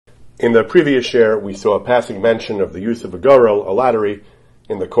In the previous share, we saw a passing mention of the use of a gorel, a lottery,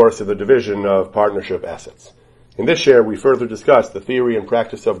 in the course of the division of partnership assets. In this share, we further discuss the theory and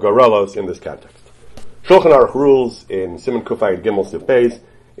practice of gorelos in this context. Shulchan Aruch rules in Siman Kufay Gimel Siv Beis,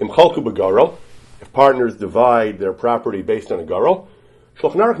 Im Chalku b'gorel, if partners divide their property based on a gorel.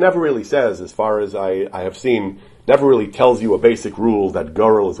 Shulchan Aruch never really says, as far as I have seen, never really tells you a basic rule that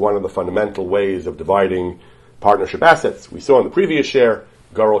gorel is one of the fundamental ways of dividing partnership assets. We saw in the previous share,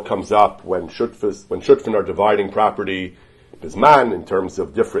 gorel comes up when shutfin are dividing property bisman in terms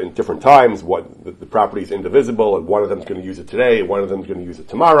of different times. What the property is indivisible, and one of them is going to use it today, one of them is going to use it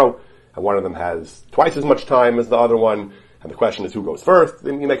tomorrow, and one of them has twice as much time as the other one. And the question is who goes first.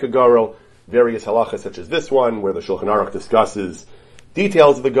 Then you make a gorel. Various halachas such as this one, where the Shulchan Aruch discusses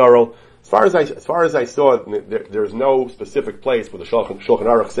details of the gorel. As far as I saw, there's no specific place where the Shulchan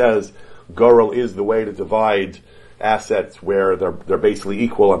Aruch says gorel is the way to divide assets where they're basically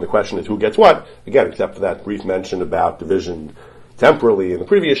equal, and the question is who gets what. Again, except for that brief mention about division temporally in the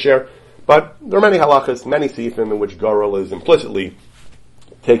previous share. But there are many halachas, many seifim in which gorel is implicitly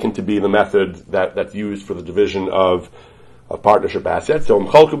taken to be the method that's used for the division of partnership assets. So,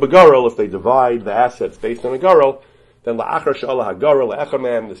 Mchalku b'gorel, if they divide the assets based on a gorel, then la'achar she'ala ha'gorel le'echad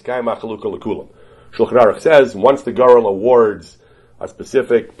mehem niskayim ha'chaluka l'kulam. Shulchan Aruch says, once the gorel awards a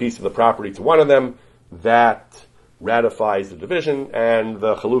specific piece of the property to one of them, that ratifies the division, and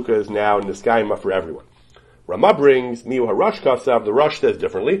the chalukah is now niskayim for everyone. Ramah brings, miu harash kasav, the Rush says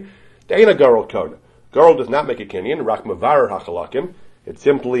differently, de'ena gorel kona. Gorel does not make a kinyan, rak mavarer ha'chalakim. It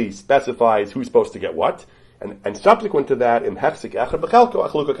simply specifies who's supposed to get what. And subsequent to that, im hefsik echad b'chelko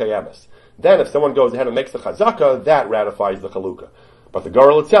achluka kayamis. Then if someone goes ahead and makes the chazaka, that ratifies the chalukah. But the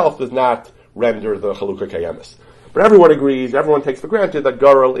gorel itself does not render the chalukah kayamis. But everyone agrees, everyone takes for granted that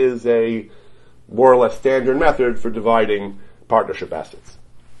gorel is a more or less standard method for dividing partnership assets.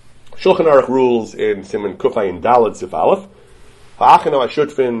 Shulchan Aruch rules in Siman Kufay in Daled Sif Aleph, ha'achano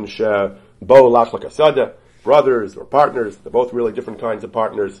ha'shutfin she'bo lachlak asada, brothers or partners, they're both really different kinds of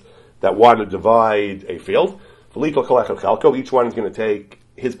partners that want to divide a field. Each one is going to take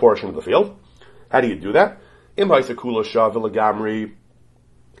his portion of the field. How do you do that? If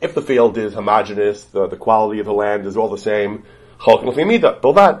the field is homogeneous, the quality of the land is all the same,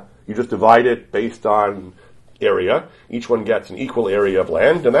 you just divide it based on area. Each one gets an equal area of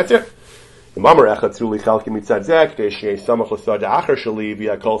land, and that's it.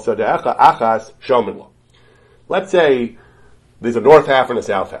 Let's say there's a north half and a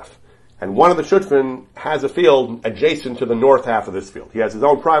south half, and one of the shutfin has a field adjacent to the north half of this field. He has his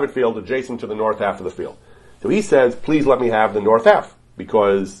own private field adjacent to the north half of the field. So he says, please let me have the north half,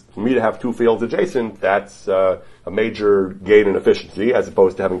 because for me to have two fields adjacent, that's a major gain in efficiency, as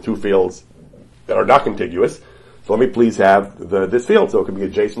opposed to having two fields that are not contiguous. So let me please have this field, so it can be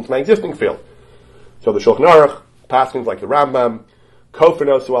adjacent to my existing field. So the Shulchan Aruch, passings like the Rambam,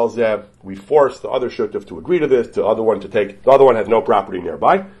 Kofanos Walzeh, we force the other shutuf to agree to this, the other one has no property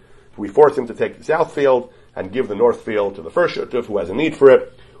nearby. We force him to take the south field and give the north field to the first shutuf who has a need for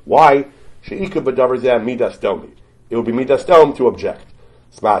it. Why? She'ikah b'davar zeh midas domi. It would be midas dom to object.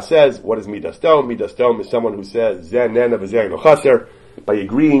 Sma says, what is midas dom? Midas dom is someone who says, zeh nena v'zeh no chaser. By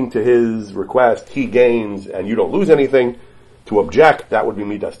agreeing to his request, he gains and you don't lose anything. To object, that would be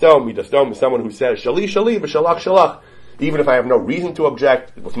midas dom. Midas dom is someone who says, shali shali v'shalach shalach. Even if I have no reason to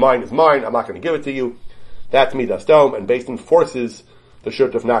object, what's mine is mine, I'm not going to give it to you. That's midas dom, and Beis Din forces the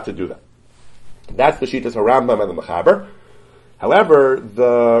shutuf not to do that. That's the Shitas HaRambam and the Mechaber. However,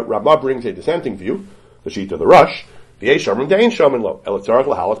 the Ramah brings a dissenting view, the Shita of the Rush, the Eishamrim Dein Shomin Lo, Elitzarach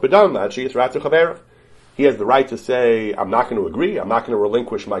L'Halas B'Dam, Ad Shiyas Ratzu Chaverach. He has the right to say, I'm not going to agree, I'm not going to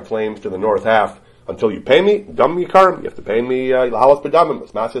relinquish my claims to the north half until you pay me, Dam Yikarim. You have to pay me L'Halas B'Damim. The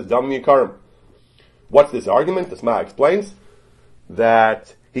Sma says, Dam Yikarim. What's this argument? The Sma explains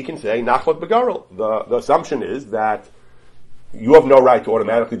that he can say, Nachlok B'Garel. The assumption is that you have no right to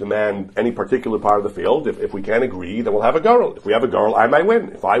automatically demand any particular part of the field. If we can't agree, then we'll have a gorel. If we have a gorel, I might win.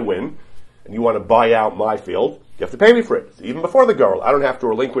 If I win, and you want to buy out my field, you have to pay me for it. So even before the gorel, I don't have to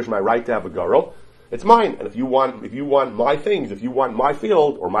relinquish my right to have a gorel. It's mine. And if you want my things, if you want my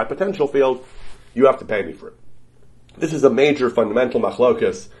field, or my potential field, you have to pay me for it. This is a major fundamental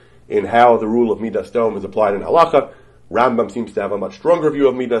machlokas in how the rule of midas dom is applied in halacha. Rambam seems to have a much stronger view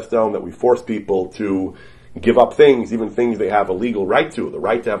of midas dom, that we force people to give up things, even things they have a legal right to, the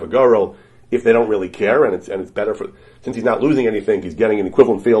right to have a gorel, if they don't really care, and it's better for, since he's not losing anything, he's getting an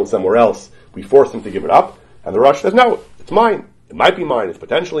equivalent field somewhere else, we force him to give it up, and the Rush says, no, it's mine. It might be mine, it's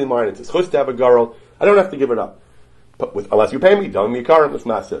potentially mine, it's a chus to have a gorel, I don't have to give it up. But unless you pay me, don't me a car, the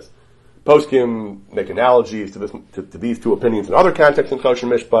Sma says. Poskim make analogies to these two opinions in other contexts in Choshen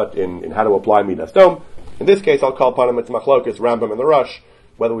Mishpat in how to apply Midas Dom. In this case, I'll call upon him, it's Machlokas, Rambam, and the Rush,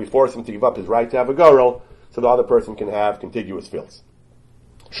 whether we force him to give up his right to have a Gorel so the other person can have contiguous fields.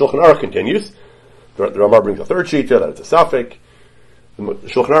 Shulchan Aruch continues. The Ramar brings a third shita that it's a suffix. The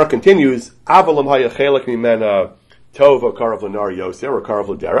Shulchan Aruch continues, Avalam haya chelak mimena tov o karav l'nar yoser or karav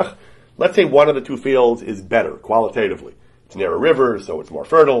l'derech. Let's say one of the two fields is better qualitatively. It's near a river, so it's more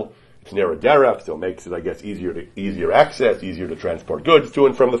fertile. It's near a derech, so it makes it, I guess, easier access, easier to transport goods to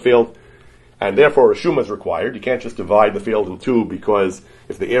and from the field. And therefore a shuma is required. You can't just divide the field in two because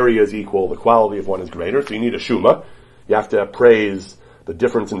if the area is equal, the quality of one is greater. So you need a shuma. You have to appraise the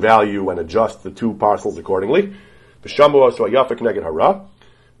difference in value and adjust the two parcels accordingly. Here,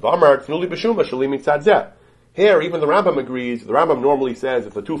 even the Rambam agrees. The Rambam normally says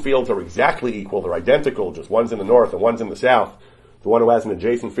if the two fields are exactly equal, they're identical, just one's in the north and one's in the south, the one who has an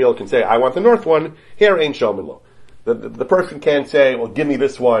adjacent field can say, I want the north one. Here ain't shomin lo. The person can't say, well, give me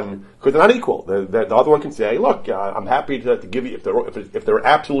this one, because they're not equal. The other one can say, look, I'm happy to give you, if they're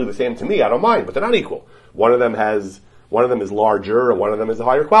absolutely the same to me, I don't mind, but they're not equal. One of them is larger, and one of them is a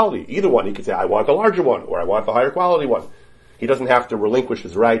higher quality. Either one, he could say, I want the larger one, or I want the higher quality one. He doesn't have to relinquish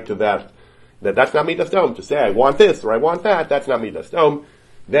his right to that's not Midas Dom, to say, I want this, or I want that's not Midas Dom.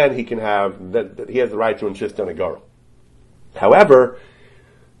 Then he can that he has the right to insist on a Gorel. However,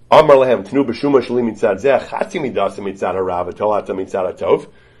 Amar lehem tnu b'shuma sheli mitzad zeh chatzi midas mitzad harav v'tolata mitzad hatov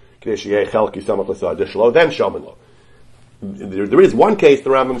k'dei sheyeh chelki samach l'sadeh shelo then shomin lo. There is one case the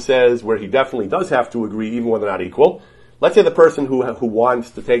Rambam says where he definitely does have to agree even when they're not equal. Let's say the person who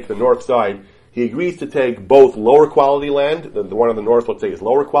wants to take the north side, he agrees to take both lower quality land, the one on the north, let's say, is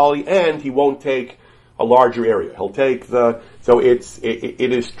lower quality, and he won't take a larger area. He'll take it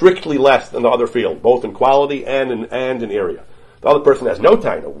is strictly less than the other field, both in quality and in area. The other person has no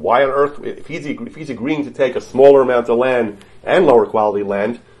time. Why on earth, if he's agreeing to take a smaller amount of land and lower quality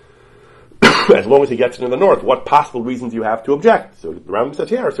land, as long as he gets it in the north, what possible reasons do you have to object? So the Rambam says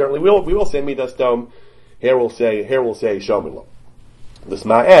here, certainly we will say Midas Dom. Here we'll say Shomin Lo. The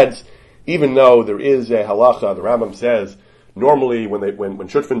Sma adds, even though there is a halacha, the Rambam says, normally when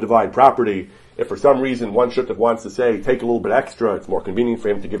Shutfin divide property, if for some reason one Shutf wants to say, take a little bit extra, it's more convenient for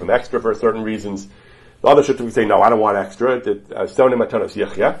him to give him extra for certain reasons. The other Shutf would say, no, I don't want extra. Stoning matanas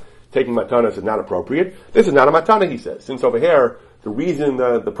yechya. Taking matanas is not appropriate. This is not a matana, he says. Since over here, the reason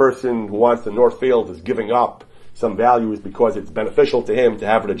the person who wants the north field is giving up some value is because it's beneficial to him to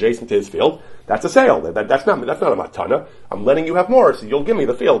have it adjacent to his field. That's a sale. That's not a matana. I'm letting you have more, so you'll give me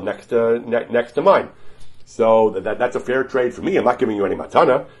the field next to mine. So that's a fair trade for me. I'm not giving you any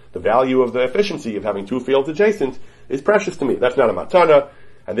matana. The value of the efficiency of having two fields adjacent is precious to me. That's not a matana,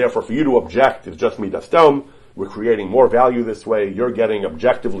 and therefore for you to object is just Midas Dom. We're creating more value this way. You're getting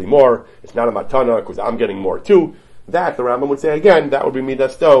objectively more. It's not a matana because I'm getting more too. That, the Rambam would say again, that would be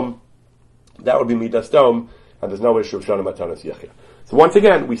Midas Dom. That would be Midas Dom, and there's no issue of Shana Matanas Yechia. So once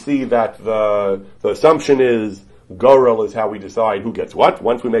again, we see that the assumption is Gorel is how we decide who gets what.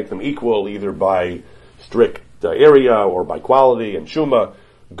 Once we make them equal, either by strict area or by quality and Shuma,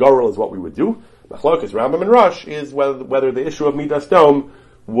 Gorel is what we would do. Machlokas, Rambam and Rush is whether the issue of Midas Dom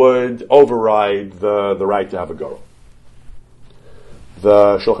would override the right to have a Gorel.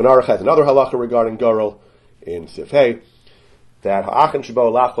 The Shulchan Aruch has another halacha regarding Gorel in Sifhei, that ha'achin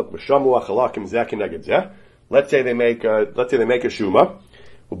shebo lachlok b'shamu achalakim zeh kineged zeh. Let's say they make a shuma.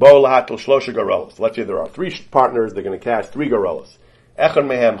 Ubo lahatel shlosha gorelos. Let's say there are three partners. They're going to cast three gorelos. Echad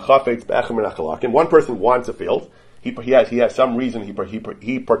mehem chafetz be'echad min achalakim. One person wants a field. He has some reason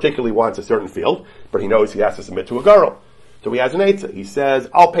he particularly wants a certain field, but he knows he has to submit to a gorel. So he has an eitzah. He says,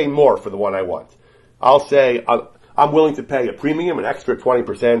 "I'll pay more for the one I want. I'll say I'm willing to pay a premium, an extra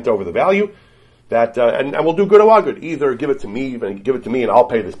 20% over the value." And we'll do good or good. Either give it to me, and I'll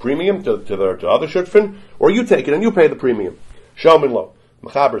pay this premium to other shutfin, or you take it and you pay the premium. Shomin lo.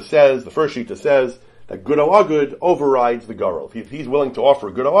 Mechaber says, the first shita says that good or good overrides the gorel. If he's willing to offer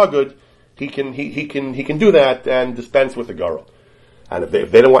good or good, he can do that and dispense with the gorel. And if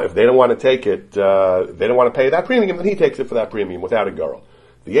they don't want to take it, if they don't want to pay that premium, then he takes it for that premium without a gorel.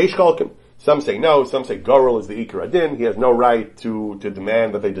 The yesh chalkim. Some say no. Some say gorel is the ikar adin. He has no right to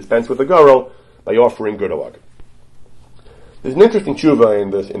demand that they dispense with the gorel by offering good or good. There's an interesting tshuva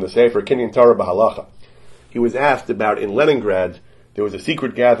in the Sefer Kinyan Torah B'Halacha. He was asked about in Leningrad, there was a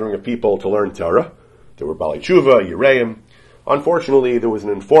secret gathering of people to learn Torah. There were Balei Tshuva, Yereim. Unfortunately, there was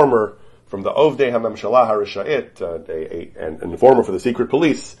an informer from the Ovdei HaMemshalah HaRisha'it, an informer for the secret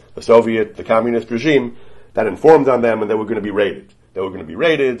police, the communist regime, that informed on them and they were going to be raided.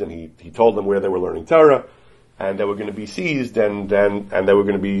 And he told them where they were learning Torah. and they were going to be seized, and they were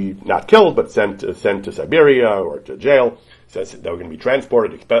going to be not killed, but sent to Siberia or to jail. So they were going to be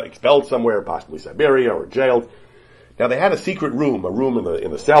transported, expelled somewhere, possibly Siberia or jailed. Now they had a secret room, a room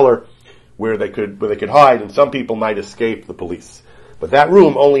in the cellar, where they could hide, and some people might escape the police. But that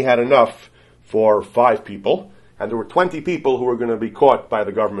room only had enough for 5 people, and there were 20 people who were going to be caught by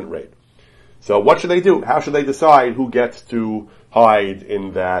the government raid. So what should they do? How should they decide who gets to hide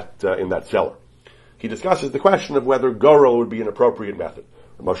in that cellar? He discusses the question of whether gorel would be an appropriate method.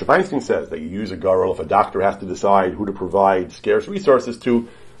 Moshe Feinstein says that you use a gorel if a doctor has to decide who to provide scarce resources to.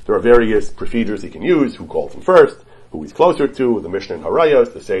 There are various procedures he can use, who calls him first, who he's closer to, the Mishnah in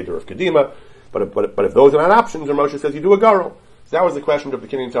Harayos, the Seder of Kedima. But if those are not options, Moshe says you do a gorel. So that was the question of the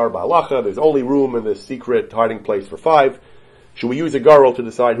Kinyan Torah Ba'alacha. There's only room in this secret hiding place for 5. Should we use a gorel to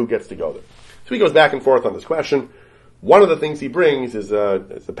decide who gets to go there? So he goes back and forth on this question. One of the things he brings is a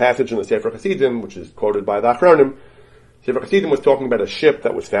passage in the Sefer Hasidim, which is quoted by the Achronim. Sefer Hasidim was talking about a ship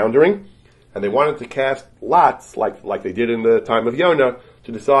that was foundering, and they wanted to cast lots, like they did in the time of Yonah,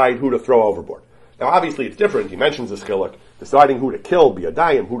 to decide who to throw overboard. Now obviously it's different. He mentions this chiluk. Deciding who to kill,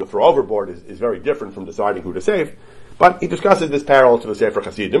 biyadayim, who to throw overboard is very different from deciding who to save. But he discusses this parallel to the Sefer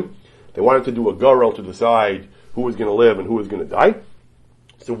Hasidim. They wanted to do a gorel to decide who was going to live and who was going to die.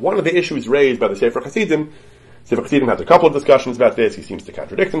 So one of the issues raised by the Sefer Hasidim has a couple of discussions about this. He seems to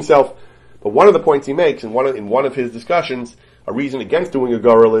contradict himself. But one of the points he makes in one of his discussions, a reason against doing a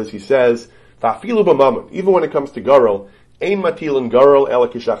gorel is, he says, Fa'afilu b'mamon, even when it comes to gorel, ein matilin gorel ela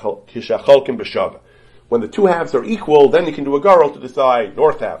kishacholkim b'shava. When the 2 halves are equal, then you can do a gorel to decide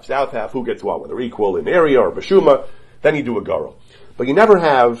north half, south half, who gets what, whether equal in area or b'shuma, then you do a gorel. But you never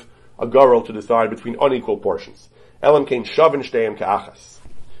have a gorel to decide between unequal portions. Elam kein shavin shteim ka'achas.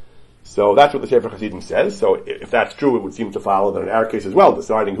 So that's what the Sefer Hasidim says. So if that's true, it would seem to follow that in our case as well,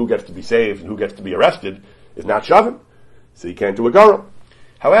 deciding who gets to be saved and who gets to be arrested is not shavim. So you can't do a gorel.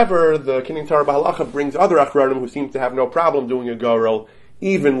 However, the Kinyan Torah Ba'alacha brings other achronim who seem to have no problem doing a gorel,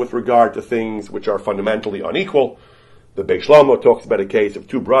 even with regard to things which are fundamentally unequal. The Beis Shlomo talks about a case of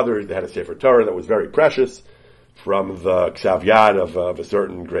 2 brothers. They had a Sefer Torah that was very precious from the Ksav Yad of a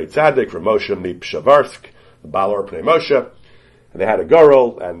certain great tzaddik, Ramosha Mipshavarsk, the Balor Pnei Moshe. And they had a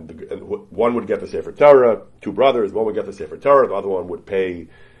gorel, and one would get the Sefer Torah, 2 brothers, one would get the Sefer Torah, the other one would pay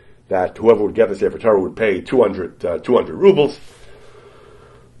that, whoever would get the Sefer Torah would pay 200 rubles,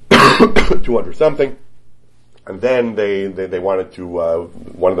 200 something. And then they wanted to,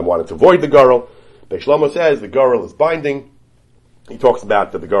 one of them wanted to void the gorel. Beis Shlomo says the gorel is binding. He talks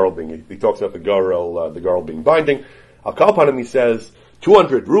about the gorel being binding. Al Kol Panim, he says,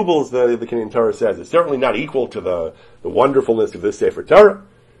 200 rubles, the Kinyan Torah says, is certainly not equal to the wonderfulness of this Sefer Torah.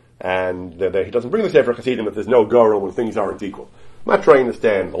 And he doesn't bring the Sefer Hasidim that there's no gorel when things aren't equal. I'm not trying to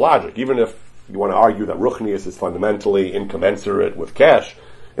understand the logic. Even if you want to argue that Ruchnius is fundamentally incommensurate with cash,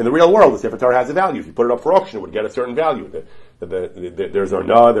 in the real world, the Sefer Torah has a value. If you put it up for auction, it would get a certain value. There's a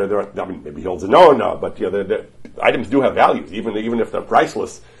no, I mean, maybe he holds a no, but the items do have values, even if they're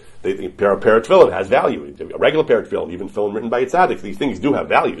priceless. A pair of tefillin has value. A regular pair of tefillin, even tefillin written by tzaddik, these things do have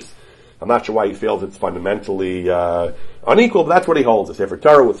values. I'm not sure why he feels it's fundamentally unequal, but that's what he holds. The Sefer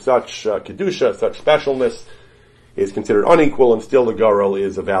Torah with such kedusha, such specialness, is considered unequal, and still the gorel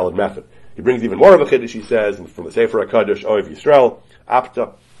is a valid method. He brings even more of a chiddush, he says, from the Sefer HaKadosh, Ohev Yisrael,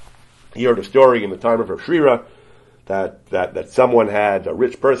 Apta. He heard a story in the time of Rav Shrira that someone a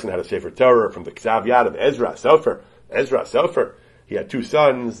rich person had a Sefer Torah from the Ksav Yad of Ezra Sofer. He had 2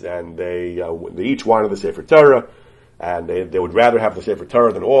 sons, and they each wanted the Sefer Torah, and they would rather have the Sefer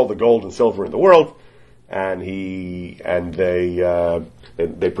Torah than all the gold and silver in the world. And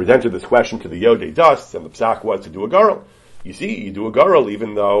they presented this question to the Yodei Das, and the psak was to do a gorel. You see, you do a gorel,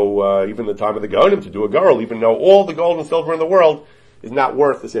 even though even the time of the Gaonim, to do a gorel, even though all the gold and silver in the world is not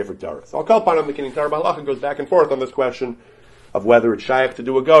worth the Sefer Torah. So Al Kol Panim, the Kinyan Torah Ba'alacha goes back and forth on this question of whether it's shaykh to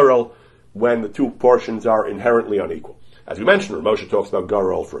do a gorel when the 2 portions are inherently unequal. As we mentioned, Moshe talks about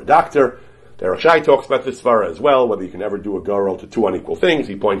gorel for a doctor. The Aruch Shai talks about this svara as well, whether you can ever do a gorel to 2 unequal things.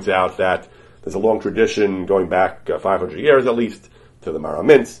 He points out that there's a long tradition going back 500 years at least to the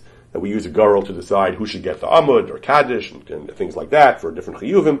Maramintz, that we use a gorel to decide who should get the Amud or Kaddish and things like that for different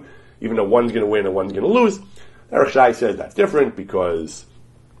chiyuvim, even though one's going to win and one's going to lose. The Aruch Shai says that's different because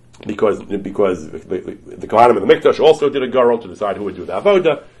the Kohanim of the Mikdash also did a gorel to decide who would do the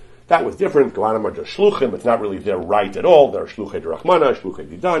Avodah. That was different. Kohanim are just shluchim. It's not really their right at all. They're shluchei d'Rachmana, shluchei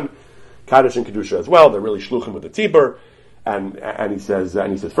d'Idan, Kaddish and Kedusha as well. They're really shluchim with the tzibur. And he says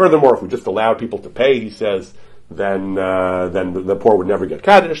furthermore, if we just allowed people to pay, he says, then the poor would never get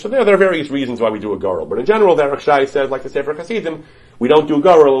Kaddish. So there are various reasons why we do a gorel. But in general, the Aruch Shai says, like the Sefer Hasidim, we don't do a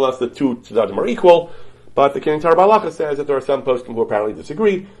gorel unless the 2 tzedadim are equal. But the Kinyan Torah Balacha says that there are some poskim who apparently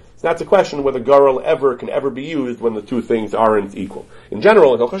disagree. So that's a question whether Garel can ever be used when the two things aren't equal. In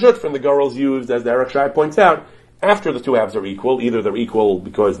general, in Hilchos Shutfin, the Garel is used, as the Aruch Shai points out, after the two halves are equal. Either they're equal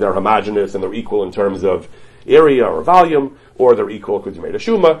because they're homogeneous and they're equal in terms of area or volume, or they're equal because you made a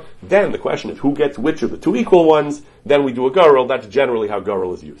shuma. Then the question is who gets which of the two equal ones. Then we do a Garel. That's generally how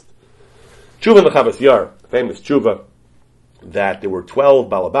Garel is used. Tshuva in the Chavas Yar, famous tshuva, that there were 12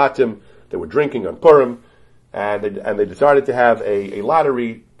 balabatim, they were drinking on Purim, and they decided to have a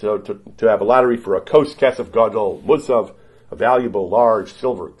lottery, to have a lottery for a kos kesef gadol mutzav, a valuable large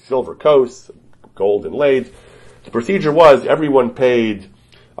silver kos, gold inlaid. The procedure was everyone paid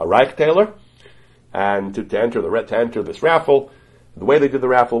a reich tailor, and to enter this raffle. The way they did the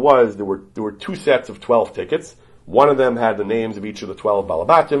raffle was there were two sets of 12 tickets. One of them had the names of each of the 12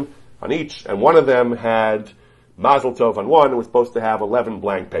 balabatim on each, and one of them had Mazel Tov on one, and was supposed to have 11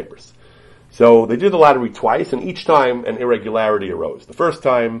 blank papers. So they did the lottery twice, and each time an irregularity arose. The first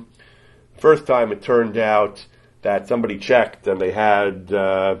time it turned out that somebody checked and they had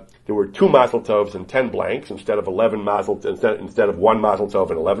there were 2 Mazel Tovs and 10 blanks instead of 11 instead of 1 Mazel Tov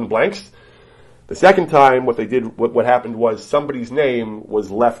and 11 blanks. The second time, what happened was somebody's name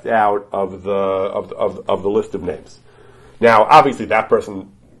was left out of the list of names. Now, obviously, that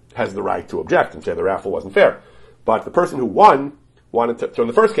person has the right to object and say the raffle wasn't fair. But the person who won wanted to. So in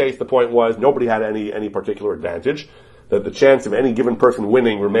the first case, the point was nobody had any particular advantage. That the chance of any given person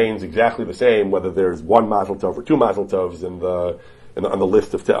winning remains exactly the same, whether there's 1 Mazel Tov or 2 Mazel Tovs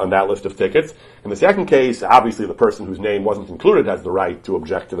on that list of tickets. In the second case, obviously the person whose name wasn't included has the right to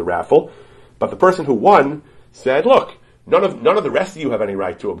object to the raffle. But the person who won said, "Look, none of the rest of you have any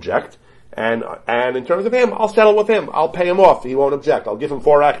right to object. And in terms of him, I'll settle with him. I'll pay him off. He won't object. I'll give him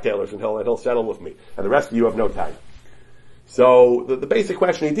 4 act tailors and he'll settle with me. And the rest of you have no time." So the basic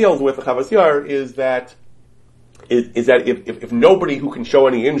question he deals with, the Chavas Yar, is that if nobody who can show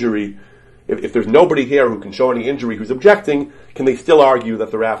any injury, if there's nobody here who can show any injury who's objecting, can they still argue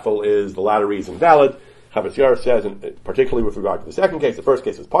that the lottery is invalid? Chavas Yar says, and particularly with regard to the second case, the first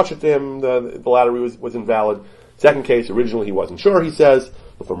case was Pashatim, the lottery was invalid. Second case, originally he wasn't sure, he says,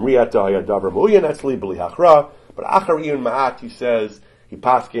 from Riyat Davar Mu'yan Etzli B'li Hachra, but Achar Iyun Ma'at, he says, he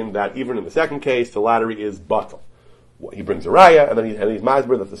paskin that even in the second case, the lottery is batal. He brings a raya, and then he's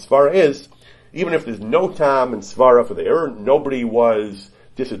masber that the svara is, even if there's no tam and svara for the error, nobody was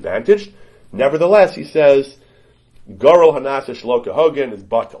disadvantaged. Nevertheless, he says, Gorel Hanasa Shloka Hogan is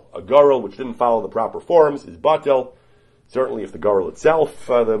batal. A gorel which didn't follow the proper forms is batal. Certainly if the gorel itself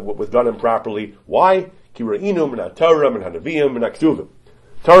was done improperly. Why? Ki ra'inu min ha-Torah, min ha-Nevi'im, min ha-Ktuvim.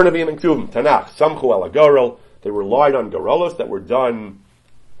 Torah, Nevi'im, and Ktuvim. Tanakh. Samchu ala gorel. They relied on gorelos that were done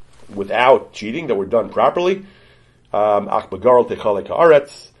without cheating, that were done properly. Ach b'gorel techalek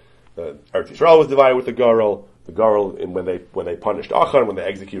ha'aretz. Eretz Yisrael was divided with the gorel. The gorel, when they punished Achan, when they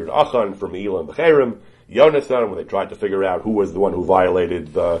executed Achan for Me'ilah and Becherim, Yonasan, when they tried to figure out who was the one who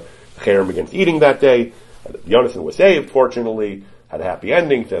violated the Cherem against eating that day. Yonasan was saved, fortunately, had a happy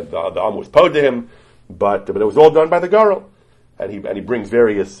ending, the Am was pod to him, but it was all done by the Garel. And he brings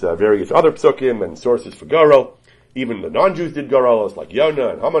various other psukim and sources for Garel. Even the non-Jews did Garelos, like Yonah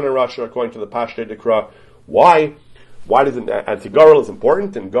and Haman and Rasha, according to the Pashtei Dekra. Why does it, and Garel is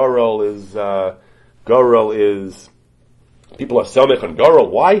important, and Garel is, people are samech on Garel.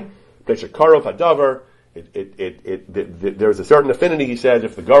 Why? Because Karov Hadavar, there's a certain affinity, he says,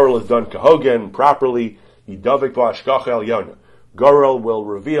 if the Garel is done kahogen properly, Yidavik ba'ashkach el Yonah. Garel will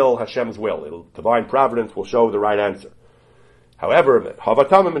reveal Hashem's will. Divine providence will show the right answer. However,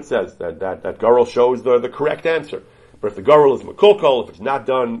 Havatamim, it says that Garel shows the correct answer. But if the Garel is Mekulkol, if it's not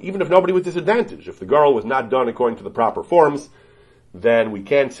done, even if nobody was disadvantaged, if the Garel was not done according to the proper forms, then we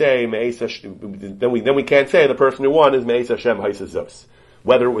can't say we can't say the person who won is Me'es Hashem Haisazos.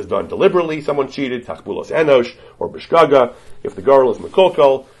 Whether it was done deliberately, someone cheated, Tachbulos Enosh, or Bishkaga. If the Garel is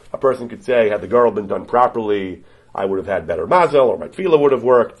Mekulkol, a person could say, had the Garel been done properly, I would have had better mazel, or my tefillah would have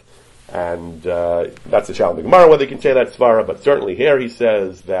worked. And that's the Shalom Gemara, whether you can say that svara, but certainly here he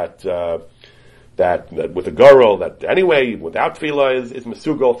says that with the Garel, that anyway, without tefillah is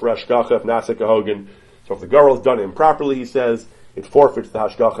mesugal for hashgacha if nasa kahogen. So if the Garel is done improperly, he says, it forfeits the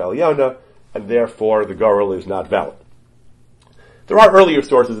hashgacha eliyana, and therefore the Garel is not valid. There are earlier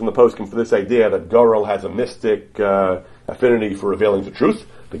sources in the poskim for this idea that Garel has a mystic affinity for revealing the truth.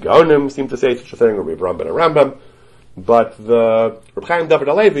 The Gaonim seem to say such a thing, or Reb Rambam and Rambam. But the Reb Chaim David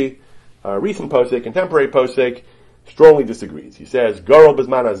Halevi, recent posek, contemporary posek, strongly disagrees. He says, Garel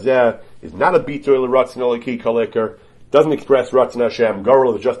Bizman Hazeh is not a bitoy l'ratzon eliki kaliker, doesn't express ratzon Hashem.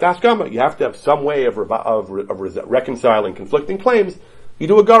 Garel is just askama. You have to have some way of reconciling conflicting claims. You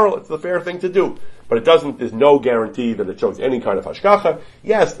do a garel, it's the fair thing to do. But there's no guarantee that it shows any kind of hashgacha.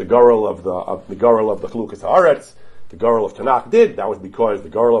 Yes, the garel of the Chalukas Haaretz, the garel of Tanakh did. That was because the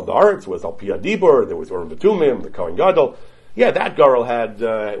garel of the Haaretz was Al Piyah Dibur, there was Urim V'Tumim, the Kohen Gadol. Yeah, that garel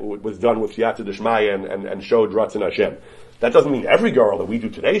was done with Siyata D'Shmaya and showed Ratzon Hashem. That doesn't mean every garel that we do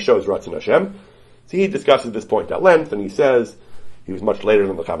today shows Ratzon Hashem. So he discusses this point at length, and he says, he was much later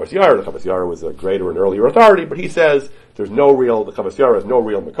than the Chavas Yair. The Chavas Yair was a greater and earlier authority, but he says the Chavas Yair has no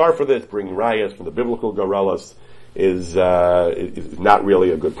real makar for this. Bringing rayas from the biblical garelos is not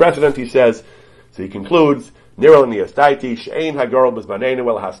really a good precedent, he says. So he concludes, Nirel Niyastaiti, She'ein HaGarel B'zmanenu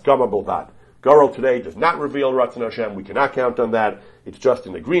El Haskama Bilvad. Garel today does not reveal Ratzon Hashem. We cannot count on that. It's just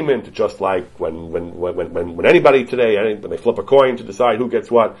an agreement. It's just like when anybody today, when they flip a coin to decide who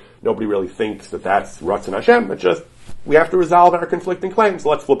gets what, nobody really thinks that that's Ratzon Hashem. It's just, we have to resolve our conflicting claims. So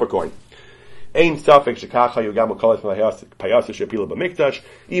let's flip a coin. Ein safek shekacha yugamu kolas payasa shepila b'mikdash.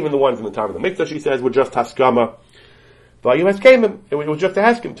 Even the ones in the time of the mikdash, he says, were just haskama. It was just to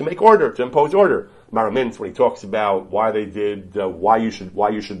ask him to make order, to impose order. Maramintz, when he talks about why they did, why you should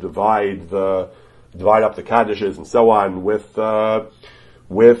divide up the kaddishes and so on with the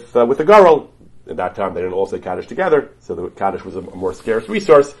garel. At that time, they didn't all say kaddish together, so the kaddish was a more scarce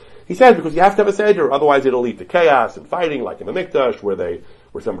resource. He said because you have to have a seder, otherwise it'll lead to chaos and fighting, like in the mikdash,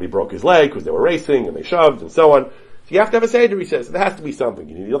 where somebody broke his leg because they were racing and they shoved and so on. So you have to have a seder, he says. So there has to be something.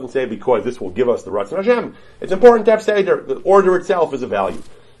 He doesn't say because this will give us the Ratzon Hashem. It's important to have seder. The order itself is a value.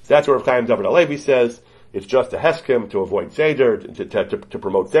 So that's where Rav Chaim David HaLevi says it's just a heskim to avoid seder, to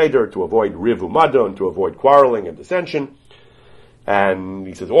promote seder, to avoid rivu madon, to avoid quarreling and dissension. And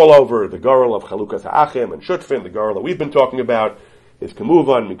he says all over the garel of Chalukas Ha'achim and Shutfin, the garel that we've been talking about, is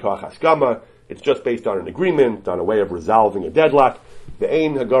kamuvan mikach haskama. It's just based on an agreement, on a way of resolving a deadlock. The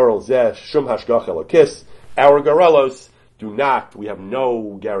ein hagarel zeh shum hashgach elokis. Our garelos we have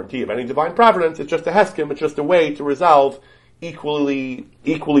no guarantee of any divine providence. It's just a heskim. It's just a way to resolve equally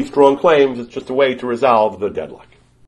strong claims. It's just a way to resolve the deadlock.